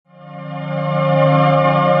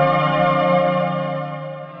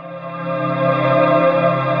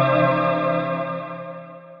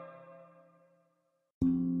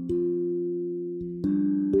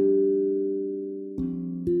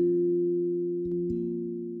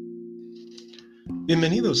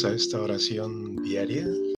Bienvenidos a esta oración diaria.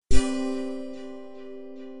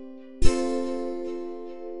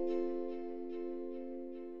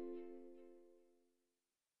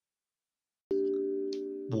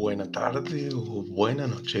 Buena tarde o buena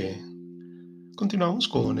noche. Continuamos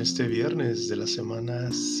con este viernes de la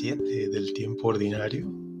semana 7 del tiempo ordinario,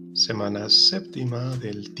 semana séptima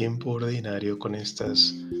del tiempo ordinario con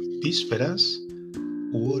estas vísperas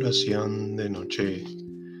u oración de noche.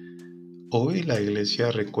 Hoy la iglesia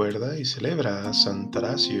recuerda y celebra a San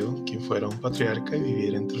Tarasio, quien fuera un patriarca y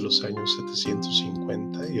viviera entre los años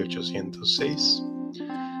 750 y 806.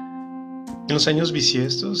 En los años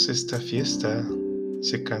bisiestos, esta fiesta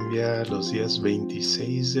se cambia los días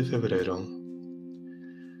 26 de febrero.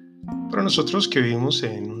 Para nosotros que vivimos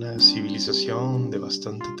en una civilización de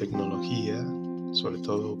bastante tecnología, sobre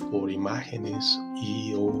todo por imágenes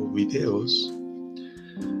y o videos,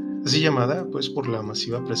 así llamada pues por la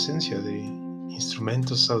masiva presencia de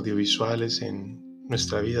instrumentos audiovisuales en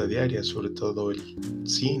nuestra vida diaria, sobre todo el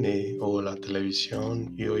cine o la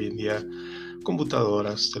televisión y hoy en día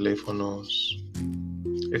computadoras, teléfonos,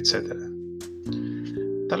 etcétera.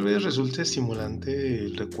 Tal vez resulte estimulante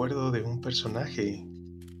el recuerdo de un personaje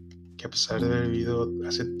que a pesar de haber vivido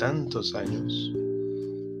hace tantos años,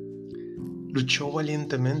 luchó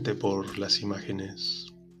valientemente por las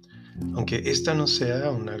imágenes. Aunque esta no sea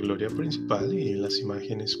una gloria principal y las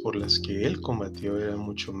imágenes por las que él combatió eran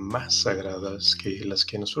mucho más sagradas que las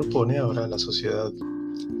que nos propone ahora la sociedad,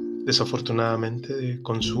 desafortunadamente de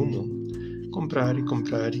consumo, comprar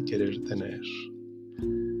y querer tener.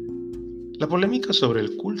 La polémica sobre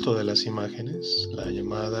el culto de las imágenes, la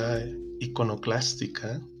llamada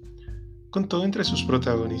iconoclástica, contó entre sus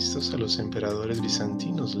protagonistas a los emperadores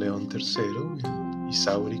bizantinos León III,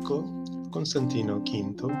 Isáurico, Constantino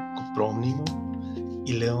V, Coprónimo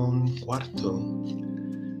y León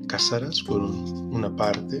IV, Cásaras por una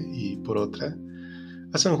parte y por otra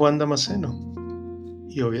a San Juan Damasceno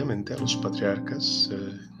y obviamente a los patriarcas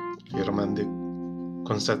Germán de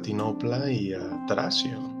Constantinopla y a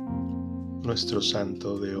Tarasio, nuestro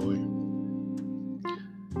santo de hoy.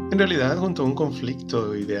 En realidad, junto a un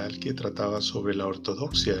conflicto ideal que trataba sobre la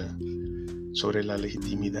ortodoxia, sobre la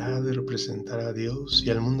legitimidad de representar a Dios y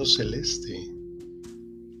al mundo celeste,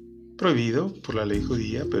 prohibido por la ley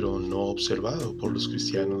judía, pero no observado por los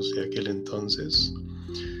cristianos de aquel entonces,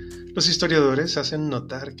 los historiadores hacen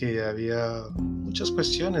notar que había muchas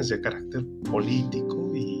cuestiones de carácter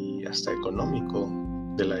político y hasta económico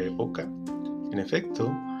de la época. En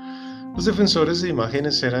efecto, los defensores de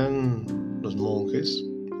imágenes eran los monjes,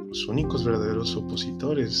 los únicos verdaderos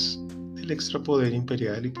opositores del extrapoder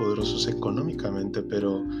imperial y poderosos económicamente,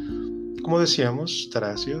 pero, como decíamos,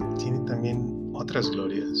 Tarasio tiene también otras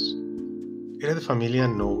glorias. Era de familia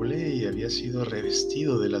noble y había sido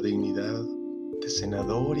revestido de la dignidad de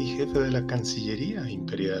senador y jefe de la Cancillería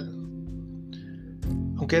imperial.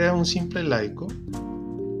 Aunque era un simple laico,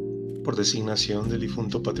 por designación del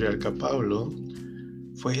difunto patriarca Pablo,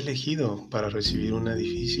 fue elegido para recibir una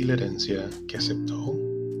difícil herencia que aceptó,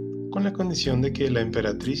 con la condición de que la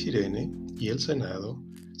emperatriz Irene y el Senado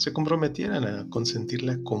se comprometieran a consentir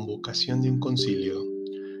la convocación de un concilio.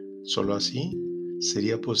 Solo así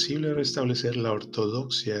sería posible restablecer la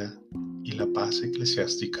ortodoxia y la paz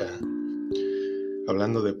eclesiástica.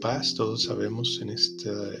 Hablando de paz, todos sabemos en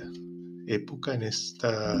esta época, en este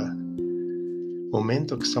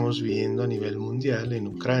momento que estamos viviendo a nivel mundial en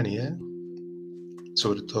Ucrania,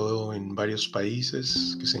 sobre todo en varios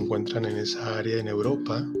países que se encuentran en esa área en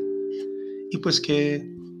Europa, y pues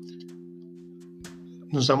que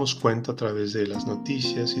nos damos cuenta a través de las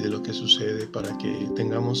noticias y de lo que sucede para que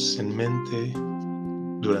tengamos en mente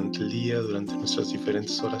durante el día, durante nuestras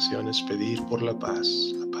diferentes oraciones, pedir por la paz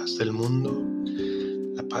del mundo,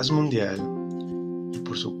 la paz mundial y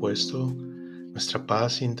por supuesto nuestra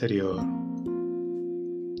paz interior.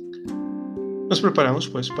 Nos preparamos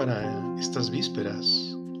pues para estas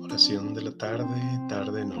vísperas, oración de la tarde,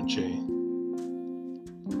 tarde-noche.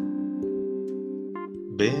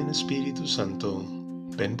 Ven Espíritu Santo,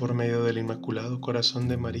 ven por medio del Inmaculado Corazón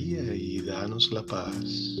de María y danos la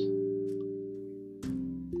paz.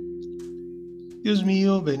 Dios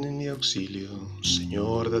mío, ven en mi auxilio.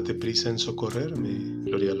 Señor, date prisa en socorrerme.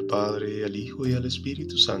 Gloria al Padre, al Hijo y al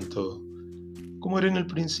Espíritu Santo, como era en el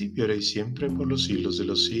principio, ahora y siempre, por los siglos de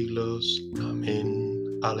los siglos.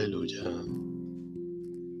 Amén. Aleluya.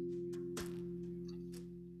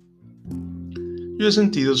 Yo he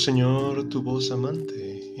sentido, Señor, tu voz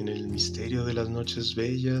amante, en el misterio de las noches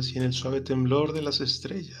bellas y en el suave temblor de las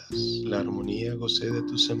estrellas. La armonía gocé de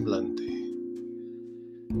tu semblante.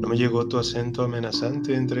 No me llegó tu acento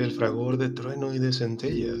amenazante entre el fragor de trueno y de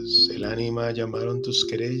centellas. El ánima llamaron tus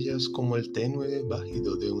querellas como el tenue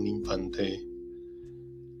vagido de un infante.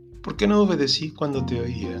 ¿Por qué no obedecí cuando te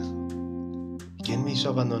oía? ¿Quién me hizo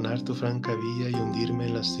abandonar tu franca vía y hundirme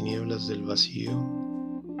en las tinieblas del vacío?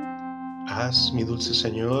 Haz, mi dulce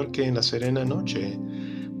Señor, que en la serena noche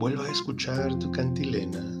vuelva a escuchar tu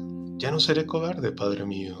cantilena. Ya no seré cobarde, Padre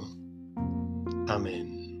mío. Amén.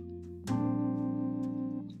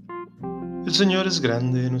 El Señor es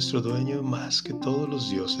grande, nuestro dueño, más que todos los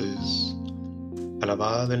dioses.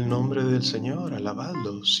 Alabad el nombre del Señor,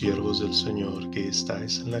 alabadlo, siervos del Señor, que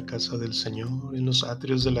estáis en la casa del Señor, en los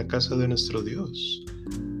atrios de la casa de nuestro Dios.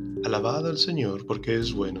 Alabad al Señor, porque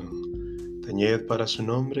es bueno. Tañed para su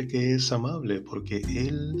nombre, que es amable, porque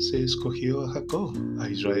Él se escogió a Jacob, a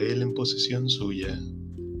Israel en posesión suya.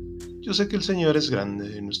 Yo sé que el Señor es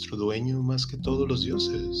grande, nuestro dueño, más que todos los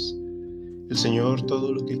dioses. El Señor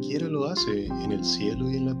todo lo que quiere lo hace, en el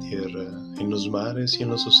cielo y en la tierra, en los mares y en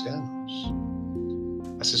los océanos.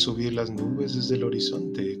 Hace subir las nubes desde el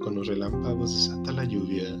horizonte, con los relámpagos desata la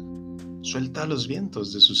lluvia, suelta los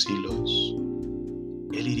vientos de sus hilos.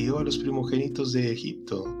 Él hirió a los primogénitos de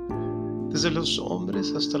Egipto, desde los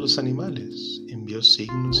hombres hasta los animales, envió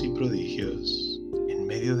signos y prodigios. En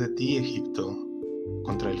medio de ti, Egipto,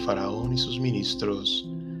 contra el faraón y sus ministros,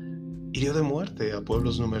 hirió de muerte a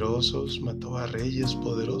pueblos numerosos, mató a reyes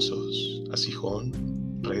poderosos, a Sihón,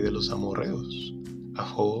 rey de los amorreos,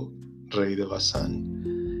 a Og, rey de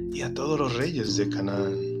Basán, y a todos los reyes de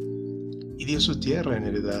Canaán, y dio su tierra en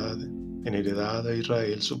heredad a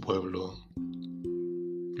Israel su pueblo.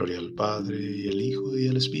 Gloria al Padre, y al Hijo, y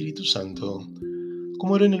al Espíritu Santo,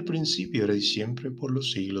 como era en el principio, ahora y siempre, por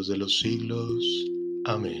los siglos de los siglos.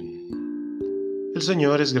 Amén. El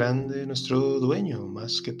Señor es grande, nuestro dueño,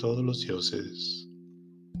 más que todos los dioses.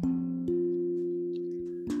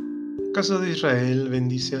 Casa de Israel,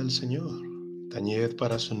 bendice al Señor. Tañed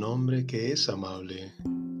para su nombre, que es amable.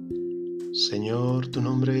 Señor, tu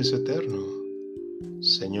nombre es eterno.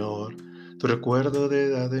 Señor, tu recuerdo de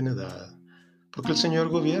edad en edad, porque el Señor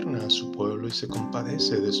gobierna a su pueblo y se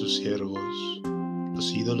compadece de sus siervos.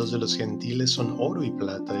 Los ídolos de los gentiles son oro y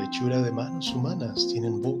plata, hechura de manos humanas,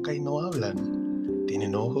 tienen boca y no hablan,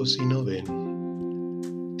 tienen ojos y no ven,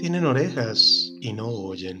 tienen orejas y no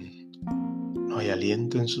oyen, no hay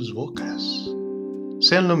aliento en sus bocas.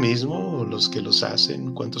 Sean lo mismo los que los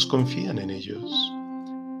hacen, cuantos confían en ellos.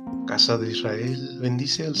 Casa de Israel,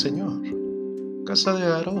 bendice al Señor. Casa de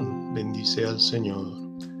Aarón, bendice al Señor.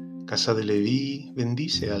 Casa de Leví,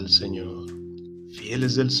 bendice al Señor.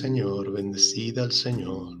 Fieles del Señor, bendecid al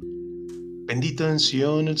Señor. Bendito en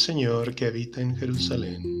Sión el Señor que habita en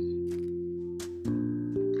Jerusalén.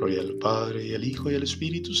 Gloria al Padre, y al Hijo, y al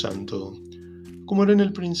Espíritu Santo, como era en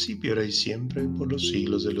el principio, ahora y siempre, por los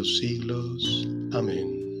siglos de los siglos.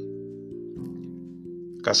 Amén.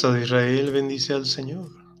 Casa de Israel, bendice al Señor.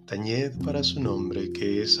 Tañed para su nombre,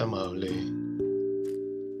 que es amable.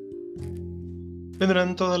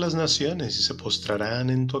 Vendrán todas las naciones y se postrarán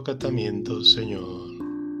en tu acatamiento, Señor.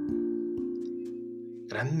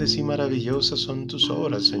 Grandes y maravillosas son tus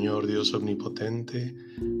obras, Señor Dios omnipotente,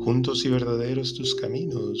 juntos y verdaderos tus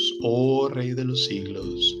caminos, oh Rey de los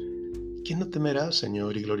siglos. ¿Quién no temerá,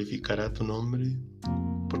 Señor, y glorificará tu nombre?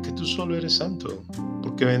 Porque tú solo eres santo,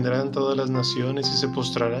 porque vendrán todas las naciones y se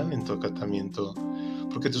postrarán en tu acatamiento,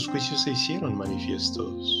 porque tus juicios se hicieron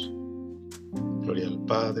manifiestos. Gloria al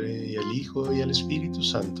Padre, y al Hijo, y al Espíritu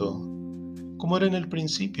Santo, como era en el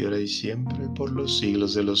principio, ahora y siempre, por los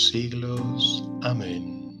siglos de los siglos.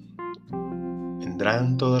 Amén.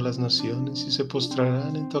 Vendrán todas las naciones y se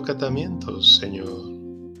postrarán en tu acatamiento, Señor.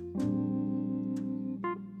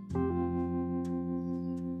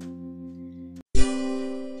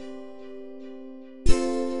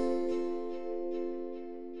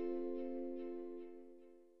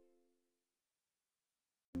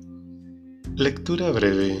 Lectura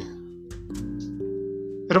breve.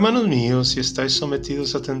 Hermanos míos, si estáis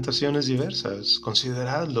sometidos a tentaciones diversas,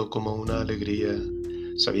 consideradlo como una alegría,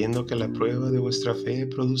 sabiendo que la prueba de vuestra fe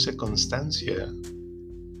produce constancia.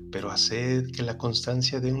 Pero haced que la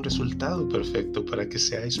constancia dé un resultado perfecto, para que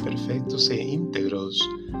seáis perfectos e íntegros,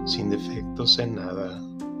 sin defectos en nada.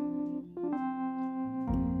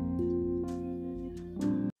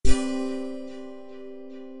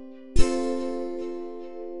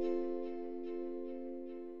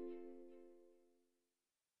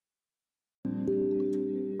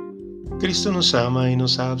 Cristo nos ama y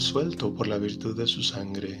nos ha absuelto por la virtud de su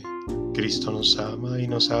sangre. Cristo nos ama y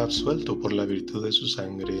nos ha absuelto por la virtud de su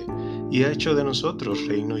sangre, y ha hecho de nosotros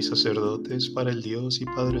reino y sacerdotes para el Dios y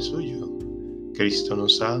Padre suyo. Cristo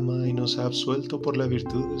nos ama y nos ha absuelto por la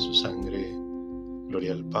virtud de su sangre.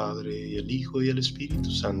 Gloria al Padre, y al Hijo, y al Espíritu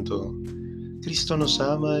Santo. Cristo nos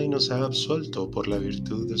ama y nos ha absuelto por la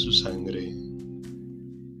virtud de su sangre.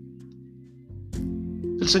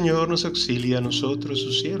 El Señor nos auxilia a nosotros,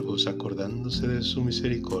 sus siervos, acordándose de su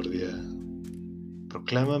misericordia.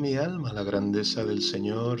 Proclama mi alma la grandeza del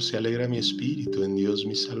Señor, se alegra mi espíritu en Dios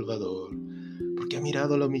mi Salvador, porque ha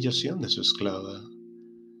mirado la humillación de su esclava.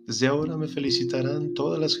 Desde ahora me felicitarán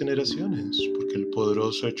todas las generaciones, porque el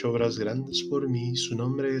poderoso ha hecho obras grandes por mí, su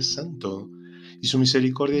nombre es santo, y su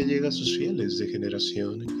misericordia llega a sus fieles de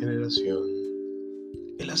generación en generación.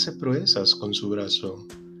 Él hace proezas con su brazo,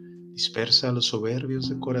 dispersa a los soberbios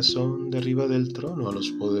de corazón, derriba del trono a los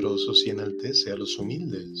poderosos y enaltece a los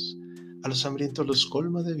humildes. A los hambrientos los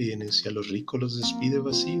colma de bienes y a los ricos los despide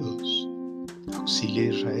vacíos. Auxilia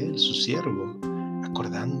a Israel, su siervo,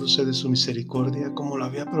 acordándose de su misericordia como lo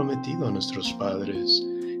había prometido a nuestros padres,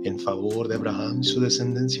 en favor de Abraham y su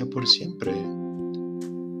descendencia por siempre.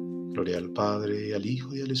 Gloria al Padre, al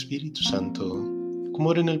Hijo y al Espíritu Santo,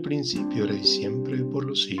 como era en el principio, ahora y siempre, por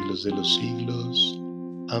los siglos de los siglos.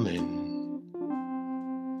 Amén.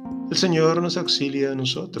 El Señor nos auxilia a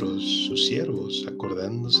nosotros, sus siervos,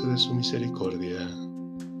 acordándose de su misericordia.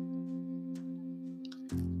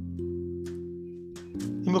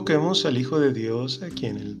 Invoquemos al Hijo de Dios, a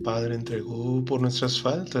quien el Padre entregó por nuestras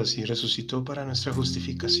faltas y resucitó para nuestra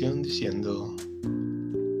justificación, diciendo: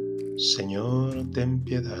 Señor, ten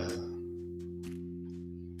piedad.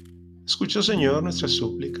 Escucha, Señor, nuestras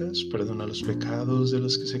súplicas, perdona los pecados de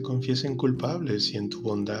los que se confiesen culpables y en tu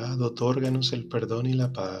bondad otórganos el perdón y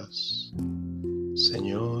la paz.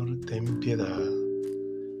 Señor, ten piedad.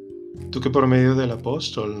 Tú que por medio del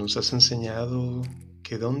apóstol nos has enseñado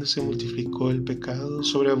que donde se multiplicó el pecado,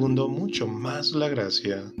 sobreabundó mucho más la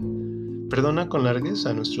gracia. Perdona con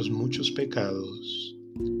largueza nuestros muchos pecados.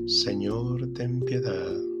 Señor, ten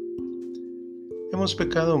piedad. Hemos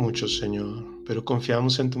pecado mucho, Señor, pero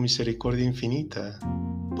confiamos en tu misericordia infinita.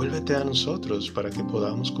 Vuélvete a nosotros para que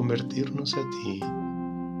podamos convertirnos a ti.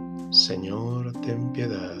 Señor, ten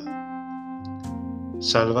piedad.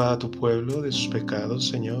 Salva a tu pueblo de sus pecados,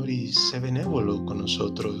 Señor, y sé benévolo con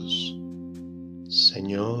nosotros.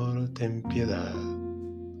 Señor, ten piedad.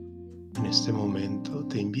 En este momento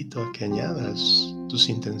te invito a que añadas tus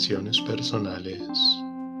intenciones personales.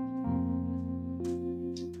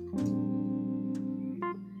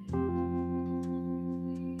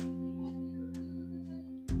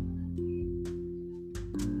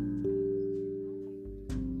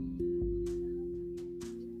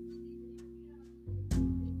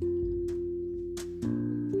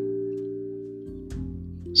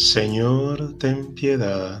 Señor, ten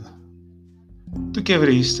piedad. Tú que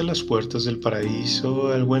abriste las puertas del paraíso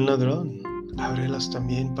al buen ladrón, ábrelas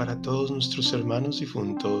también para todos nuestros hermanos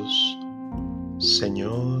difuntos.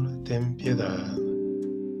 Señor, ten piedad.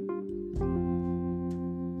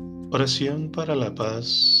 Oración para la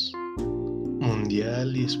paz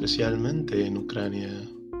mundial y especialmente en Ucrania.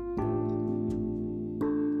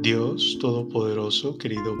 Dios Todopoderoso,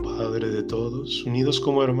 querido Padre de todos, unidos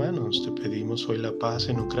como hermanos, te pedimos hoy la paz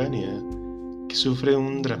en Ucrania, que sufre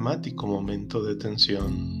un dramático momento de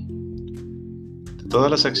tensión. Que todas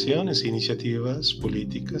las acciones e iniciativas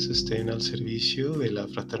políticas estén al servicio de la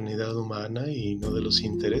fraternidad humana y no de los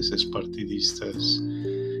intereses partidistas.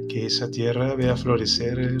 Que esa tierra vea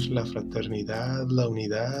florecer la fraternidad, la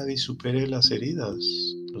unidad y supere las heridas,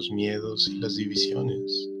 los miedos y las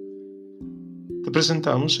divisiones. Te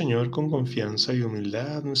presentamos, Señor, con confianza y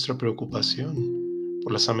humildad nuestra preocupación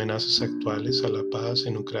por las amenazas actuales a la paz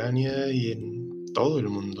en Ucrania y en todo el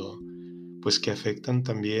mundo, pues que afectan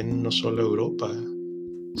también no solo a Europa,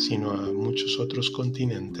 sino a muchos otros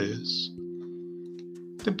continentes.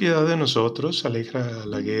 Ten piedad de nosotros, aleja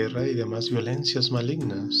la guerra y demás violencias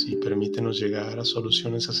malignas y permítenos llegar a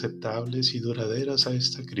soluciones aceptables y duraderas a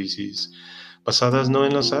esta crisis, basadas no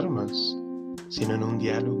en las armas, sino en un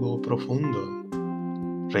diálogo profundo.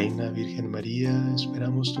 Reina Virgen María,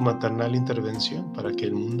 esperamos tu maternal intervención para que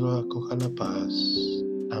el mundo acoja la paz.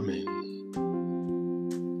 Amén.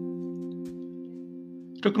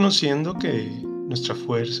 Reconociendo que nuestra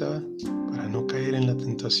fuerza para no caer en la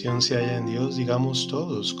tentación se halla en Dios, digamos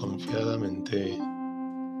todos confiadamente: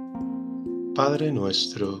 Padre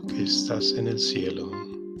nuestro que estás en el cielo,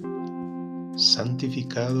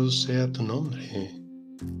 santificado sea tu nombre.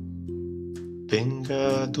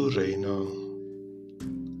 Venga a tu reino.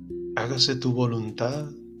 Hágase tu voluntad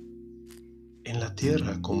en la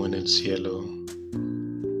tierra como en el cielo.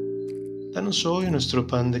 Danos hoy nuestro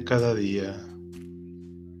pan de cada día.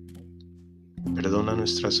 Perdona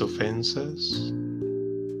nuestras ofensas,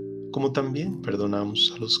 como también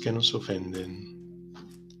perdonamos a los que nos ofenden.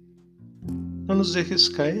 No nos dejes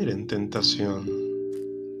caer en tentación.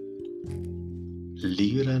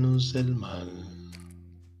 Líbranos del mal.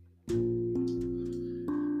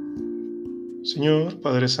 Señor,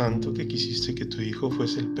 Padre Santo, que quisiste que tu Hijo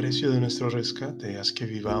fuese el precio de nuestro rescate, haz que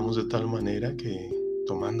vivamos de tal manera que,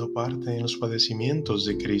 tomando parte en los padecimientos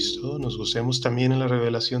de Cristo, nos gocemos también en la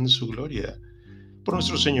revelación de su gloria. Por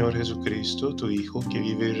nuestro Señor Jesucristo, tu Hijo, que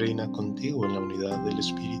vive y reina contigo en la unidad del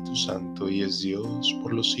Espíritu Santo y es Dios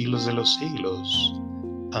por los siglos de los siglos.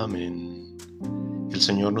 Amén. Que el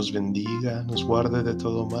Señor nos bendiga, nos guarde de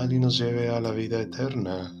todo mal y nos lleve a la vida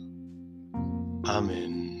eterna.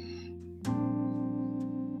 Amén.